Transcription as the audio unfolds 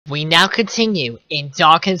We now continue in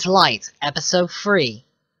Darkend Light, Episode 3,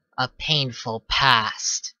 A Painful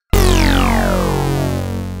Past. No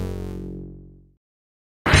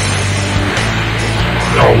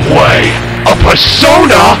way! A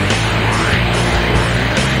persona?!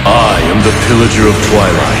 I am the Pillager of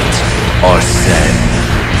Twilight, Arsene.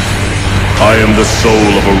 I am the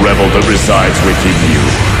soul of a rebel that resides within you.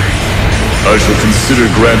 I shall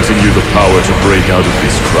consider granting you the power to break out of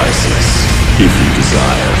this crisis, if you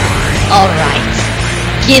desire. Alright,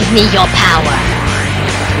 give me your power.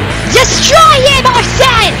 Destroy him,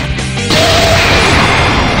 Arsene!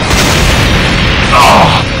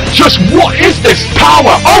 Ah! Just what is this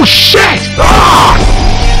power? Oh shit! Ah!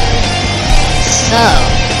 So,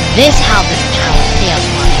 this how this power feels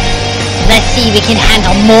like. Let's see if we can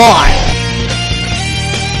handle more.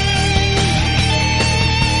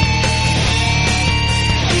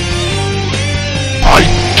 I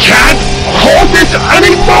can't hold this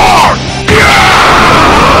anymore!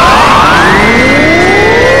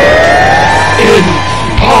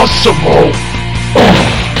 Impossible!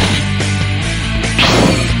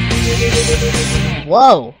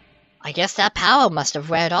 Whoa, I guess that power must have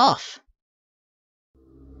weared off.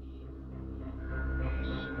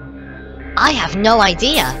 I have no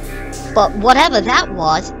idea, but whatever that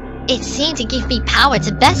was, it seemed to give me power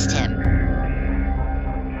to best him.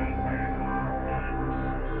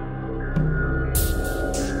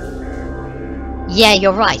 Yeah,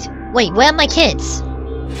 you're right. Wait, where are my kids?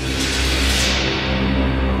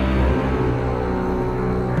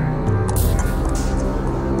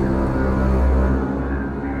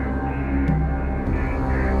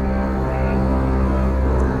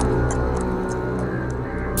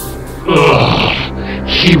 Ugh,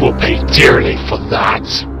 he will pay dearly for that.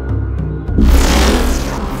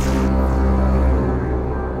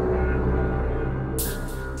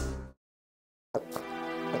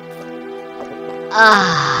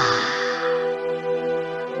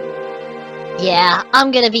 Yeah,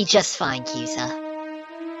 I'm gonna be just fine, Cusa.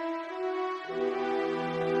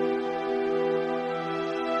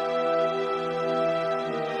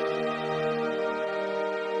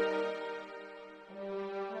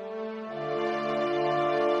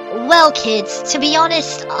 Well, kids, to be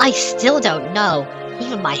honest, I still don't know.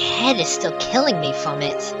 Even my head is still killing me from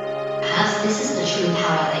it. Perhaps this is the true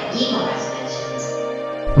power that Igor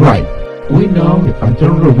mentions. Right. We know the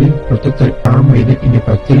Phantom Ruby prototype are made in a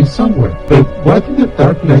factory somewhere. But what did the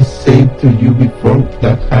Dark Knight say to you before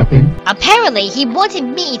that happened? Apparently, he wanted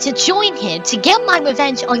me to join him to get my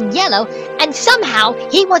revenge on Yellow, and somehow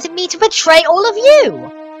he wanted me to betray all of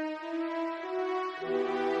you!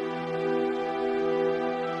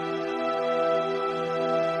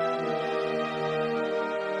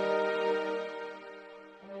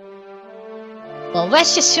 Well,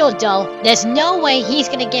 rest assured though, there's no way he's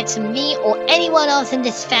gonna get to me or anyone else in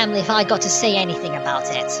this family if I got to say anything about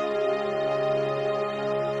it.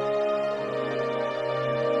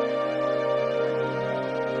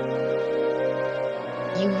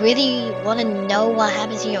 You really want to know what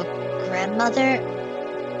happened to your grandmother?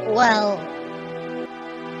 Well...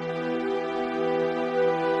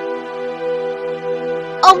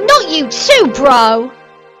 Oh, not you too, bro!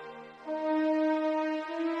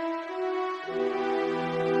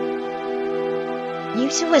 You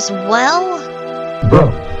two as well? Bro,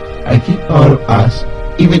 I think all of us,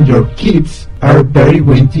 even your kids, are very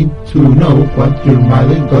waiting to know what your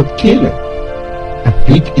mother got killed. I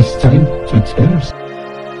think it's time to tell us.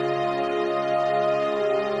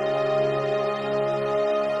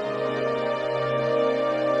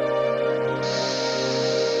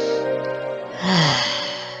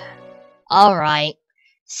 Alright,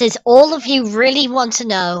 since all of you really want to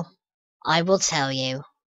know, I will tell you.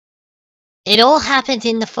 It all happened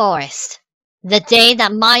in the forest, the day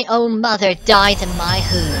that my own mother died in my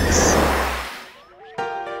hooves.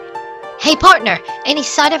 Hey partner, any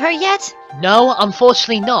sight of her yet? No,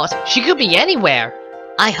 unfortunately not. She could be anywhere.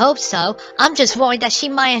 I hope so. I'm just worried that she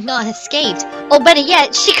might have not escaped. Or better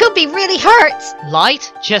yet, she could be really hurt!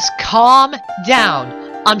 Light, just calm down.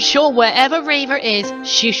 I'm sure wherever Raver is,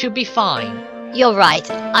 she should be fine. You're right.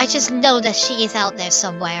 I just know that she is out there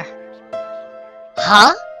somewhere.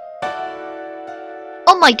 Huh?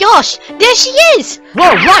 Oh my gosh! There she is!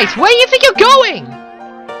 Whoa, Light, where do you think you're going?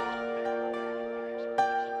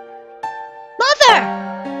 Mother!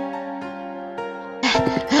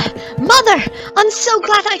 Mother! I'm so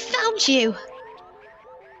glad I found you!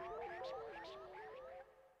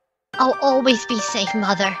 I'll always be safe,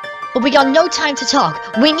 Mother. But we got no time to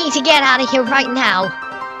talk. We need to get out of here right now.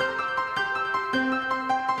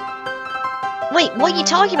 Wait, what are you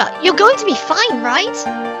talking about? You're going to be fine, right?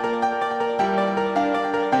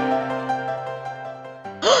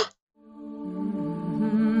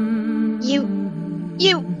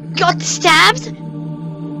 got stabbed?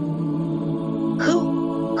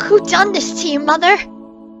 Who done this to you, Mother?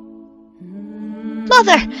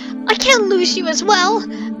 Mother, I can't lose you as well.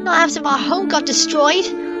 Not after our home got destroyed.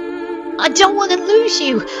 I don't want to lose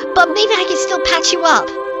you, but maybe I can still patch you up.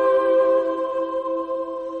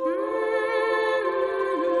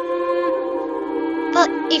 But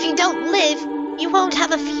if you don't live, you won't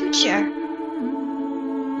have a future.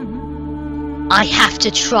 I have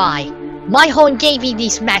to try. My horn gave me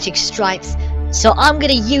these magic stripes, so I'm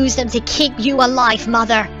gonna use them to keep you alive,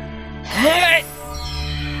 Mother.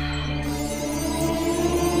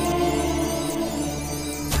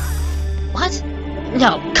 What?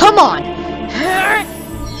 No, come on!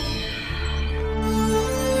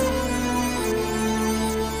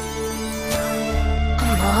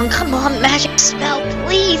 Come on, magic spell,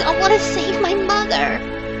 please! I want to save my mother!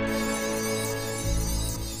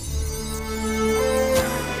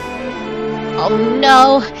 Oh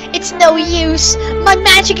no, it's no use! My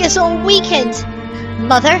magic is all weakened!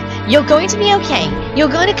 Mother, you're going to be okay. You're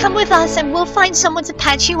going to come with us and we'll find someone to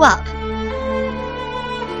patch you up.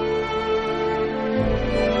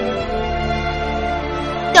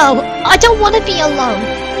 No, I don't want to be alone.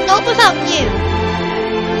 Not without you.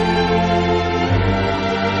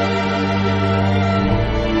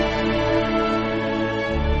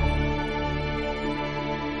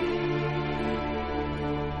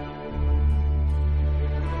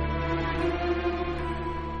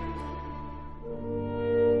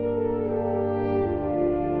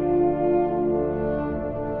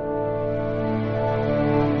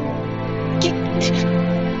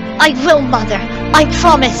 I will, Mother. I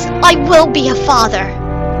promise. I will be a father.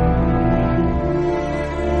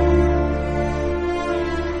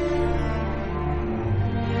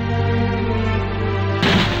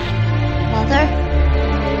 Mother?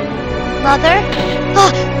 Mother?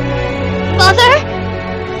 Mother?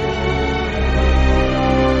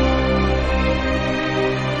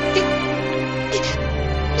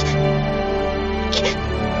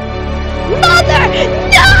 Mother!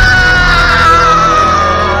 No!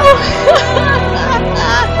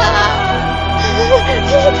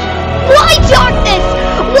 Why darkness?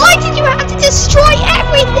 Why did you have to destroy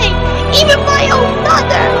everything? Even my own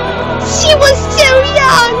mother! She was too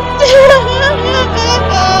young!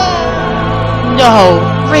 No,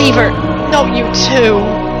 Reaver, not you too.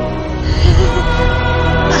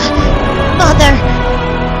 Mother!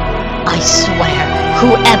 I swear,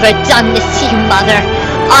 whoever done this to you, Mother,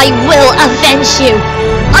 I will avenge you!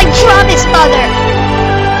 I promise, Mother!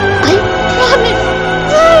 I promise!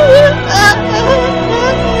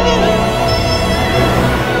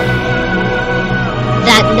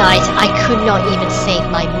 That night, I could not even save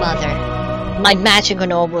my mother. My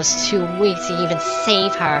magical orb was too weak to even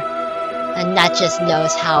save her, and that just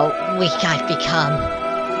knows how weak I've become.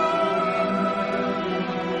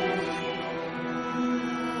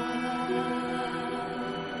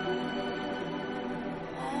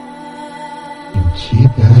 And she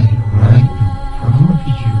died right in front of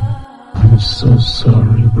you. I'm so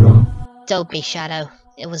sorry, bro. Don't be, Shadow.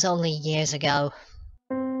 It was only years ago.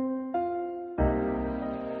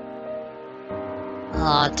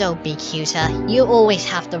 Aw, don't be, cuter. You always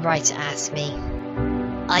have the right to ask me.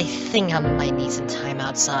 I think I might need some time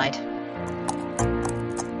outside.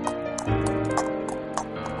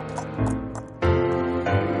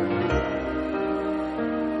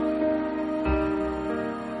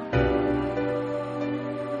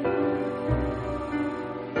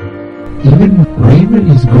 Even Raven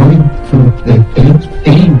is going through the same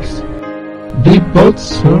things. They both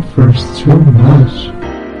suffer too much.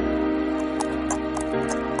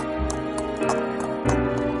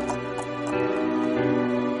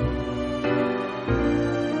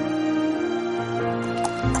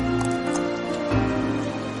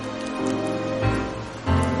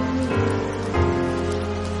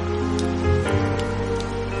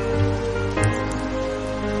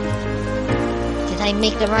 Did I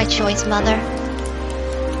make the right choice, Mother?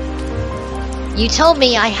 You told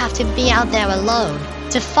me I have to be out there alone,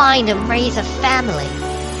 to find and raise a family.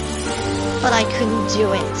 But I couldn't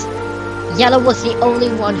do it. Yellow was the only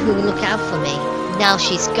one who would look out for me. Now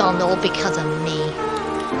she's gone all because of me.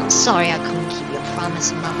 I'm sorry I couldn't keep your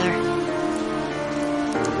promise, Mother.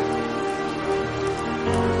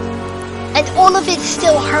 And all of it's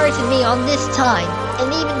still hurting me on this time.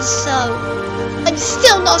 And even so, I'm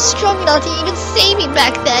still not strong enough to even save me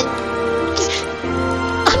back then.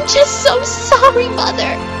 I'm just so sorry,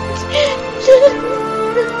 Mother.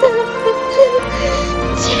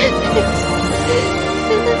 Damn it.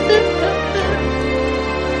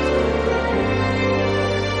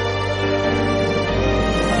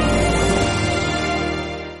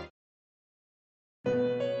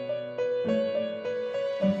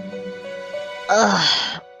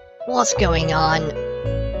 What's going on?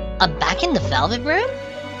 I'm back in the Velvet Room?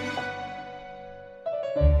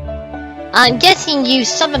 I'm guessing you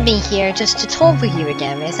summoned me here just to talk with you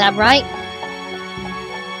again, is that right?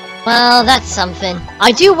 Well, that's something.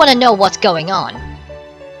 I do want to know what's going on.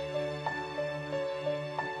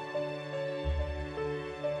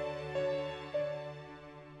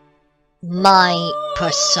 My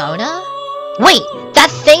persona? Wait, that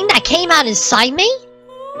thing that came out inside me?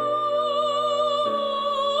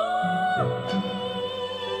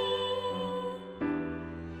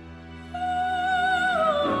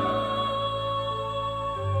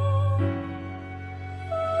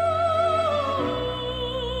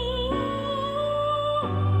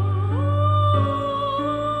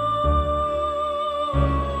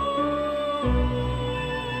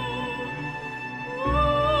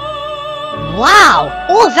 Wow!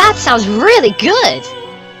 Oh, that sounds really good!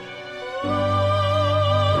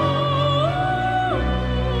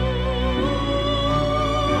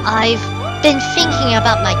 I've been thinking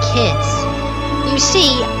about my kids. You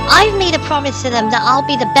see, I've made a promise to them that I'll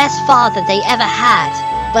be the best father they ever had,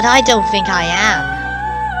 but I don't think I am.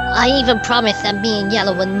 I even promised that me and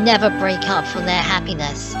Yellow would never break up for their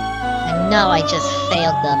happiness, and now I just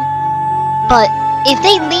failed them. But if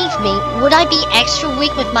they leave me, would I be extra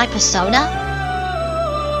weak with my persona?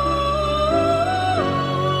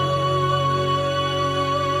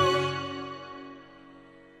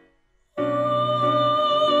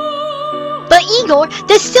 But Igor,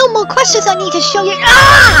 there's still more questions I need to show you.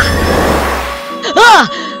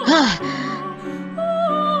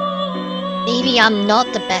 Maybe I'm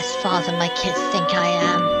not the best father my kids think I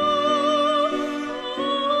am.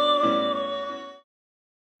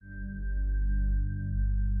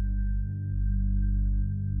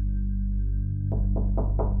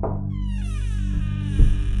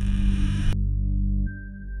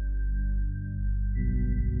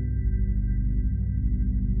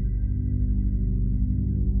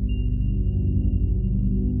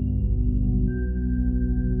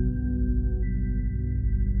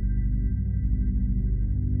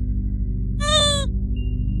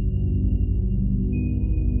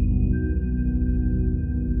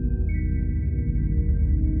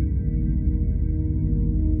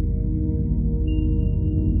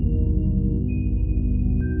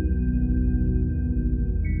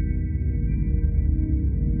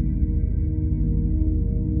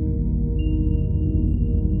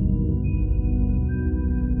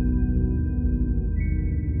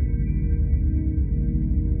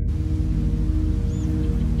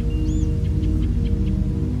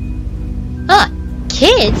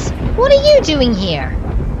 Kids? What are you doing here?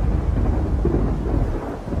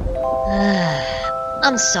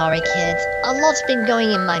 I'm sorry, kids. A lot's been going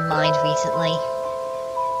in my mind recently.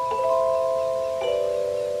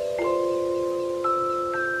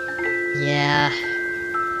 Yeah.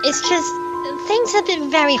 It's just, things have been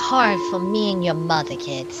very hard for me and your mother,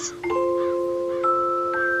 kids.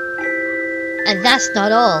 And that's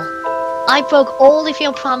not all. I broke all of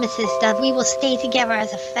your promises that we will stay together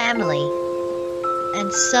as a family. And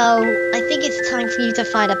so, I think it's time for you to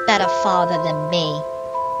find a better father than me.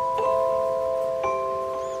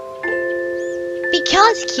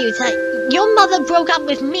 Because, Cutie, your mother broke up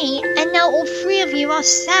with me, and now all three of you are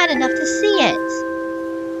sad enough to see it.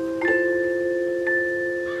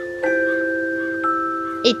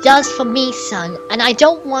 It does for me, son, and I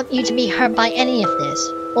don't want you to be hurt by any of this,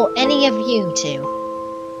 or any of you two.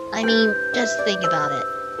 I mean, just think about it.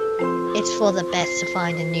 It's for the best to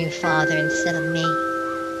find a new father instead of me.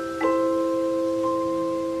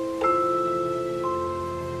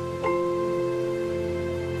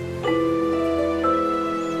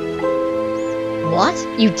 What?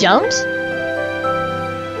 You don't?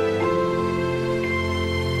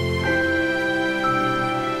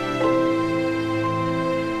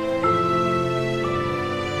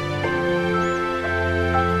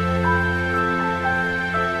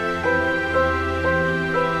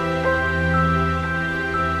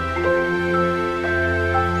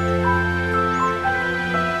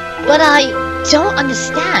 But I don't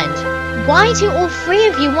understand. Why do all three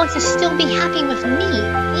of you want to still be happy with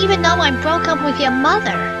me, even though I broke up with your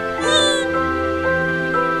mother?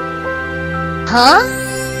 Huh?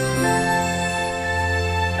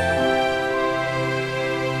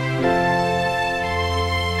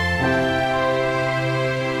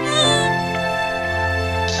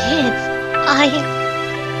 Kids, I've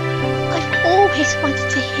always wanted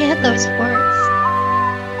to hear those words.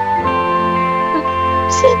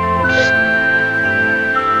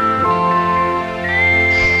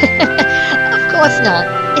 Of course not.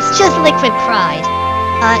 It's just liquid pride.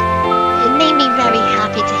 It made me very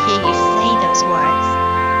happy to hear you say those words.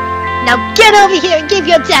 Now get over here and give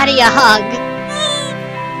your daddy a hug!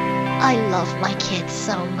 I love my kids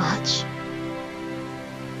so much.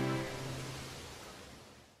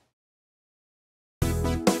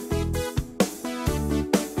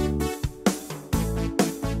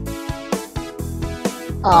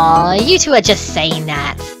 Aw, you two are just saying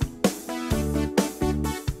that.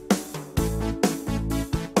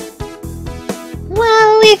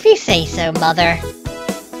 Well, if you say so, Mother.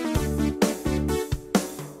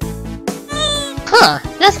 Huh,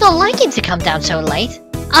 that's not like him to come down so late.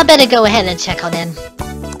 I better go ahead and check on him.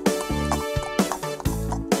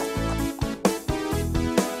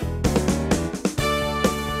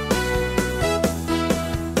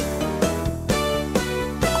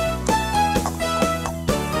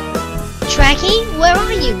 Tracky, where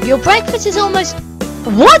are you? Your breakfast is almost...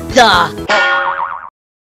 What the?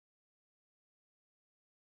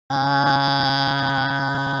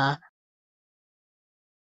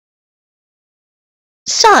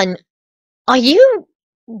 Son, are you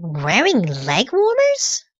wearing leg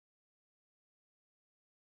warmers?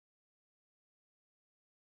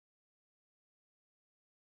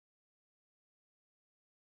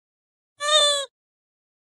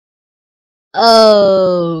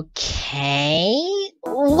 Okay.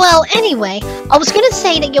 Well, anyway, I was gonna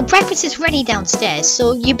say that your breakfast is ready downstairs,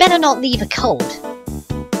 so you better not leave it cold.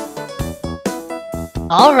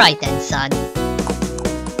 Alright then, son.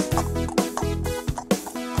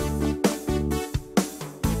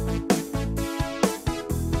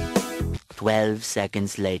 "12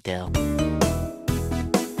 seconds later."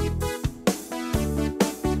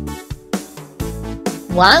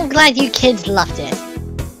 Well, I'm glad you kids loved it.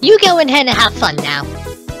 You go ahead and have fun now.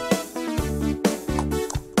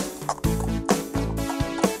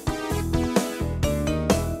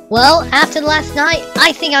 Well, after last night,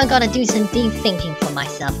 I think I'm gonna do some deep thinking for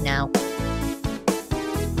myself now.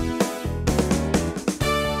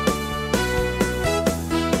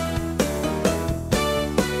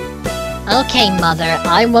 Okay, Mother,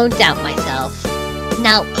 I won't doubt myself.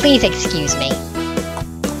 Now, please excuse me.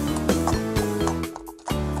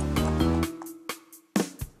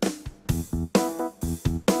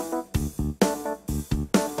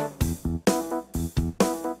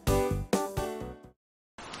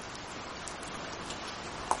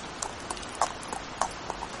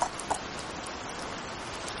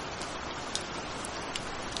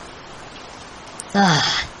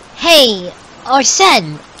 Hey,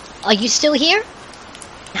 Arsene, are you still here?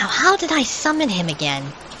 Now how did I summon him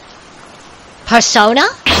again? Persona?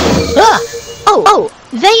 Oh,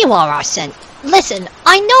 there you are, Arsene. Listen,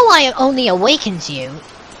 I know I only awakened you,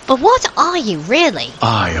 but what are you really?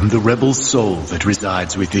 I am the rebel soul that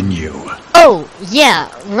resides within you. Oh, yeah,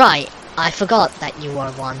 right. I forgot that you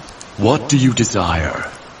were one. What do you desire,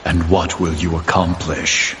 and what will you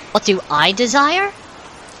accomplish? What do I desire?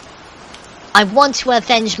 I want to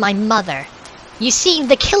avenge my mother. You see,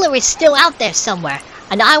 the killer is still out there somewhere,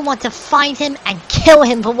 and I want to find him and kill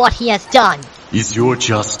him for what he has done. Is your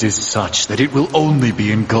justice such that it will only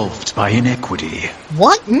be engulfed by iniquity?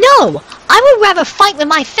 What? No! I would rather fight with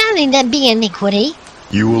my family than be iniquity.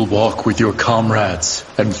 You will walk with your comrades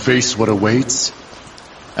and face what awaits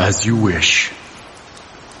as you wish.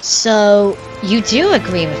 So, you do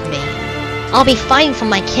agree with me? I'll be fighting for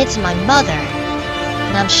my kids and my mother.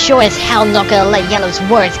 And I'm sure as hell not gonna let Yellow's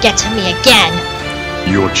words get to me again.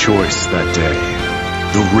 Your choice that day,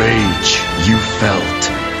 the rage you felt,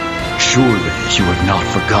 surely you have not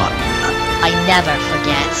forgotten. I never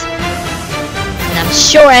forget. And I'm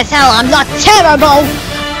sure as hell I'm not terrible!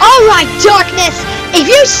 Alright, Darkness!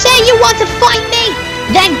 If you say you want to fight me,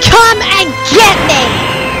 then come and get me!